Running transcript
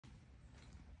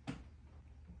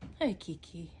Hi,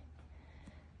 Kiki.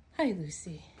 Hi,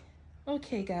 Lucy.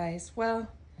 Okay, guys, well,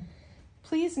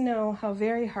 please know how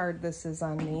very hard this is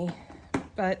on me,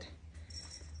 but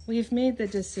we've made the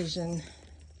decision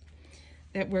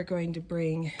that we're going to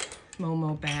bring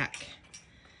Momo back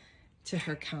to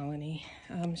her colony.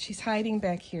 She's hiding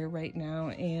back here right now,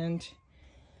 and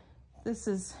this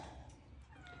is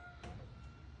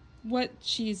what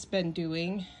she's been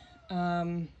doing.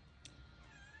 And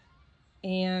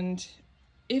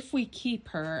if we keep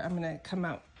her, I'm gonna come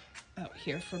out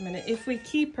here for a minute. If we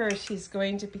keep her, she's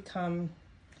going to become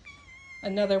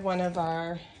another one of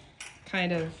our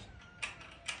kind of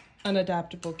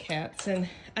unadoptable cats. And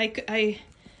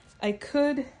I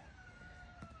could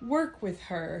work with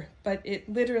her, but it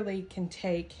literally can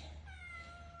take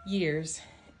years.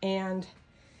 And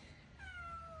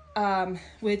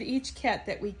with each cat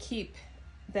that we keep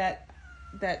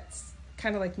that's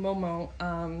kind of like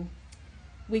Momo,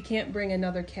 we can't bring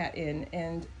another cat in,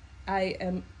 and I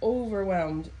am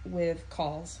overwhelmed with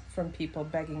calls from people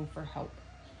begging for help.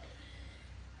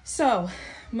 So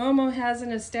Momo has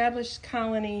an established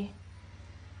colony.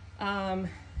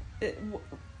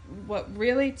 What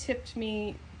really tipped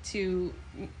me to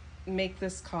make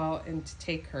this call and to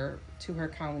take her to her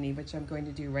colony, which I'm going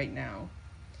to do right now,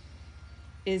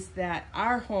 is that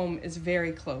our home is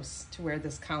very close to where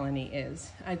this colony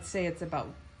is. I'd say it's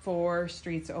about 4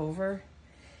 streets over.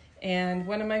 And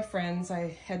one of my friends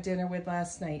I had dinner with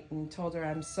last night and told her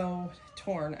I'm so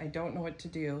torn, I don't know what to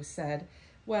do, said,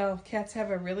 well, cats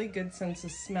have a really good sense of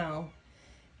smell.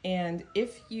 And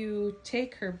if you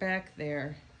take her back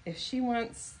there, if she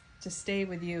wants to stay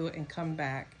with you and come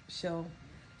back, she'll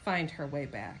find her way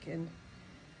back. And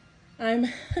I'm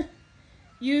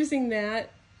using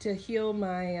that to heal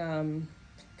my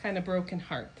kind of broken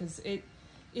heart, because it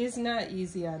is not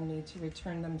easy on me to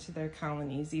return them to their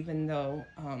colonies, even though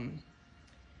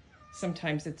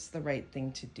sometimes it's the right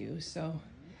thing to do. So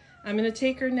I'm going to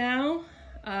take her now.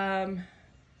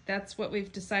 That's what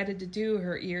we've decided to do.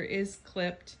 Her ear is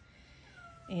clipped,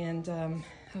 and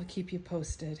I'll keep you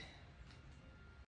posted.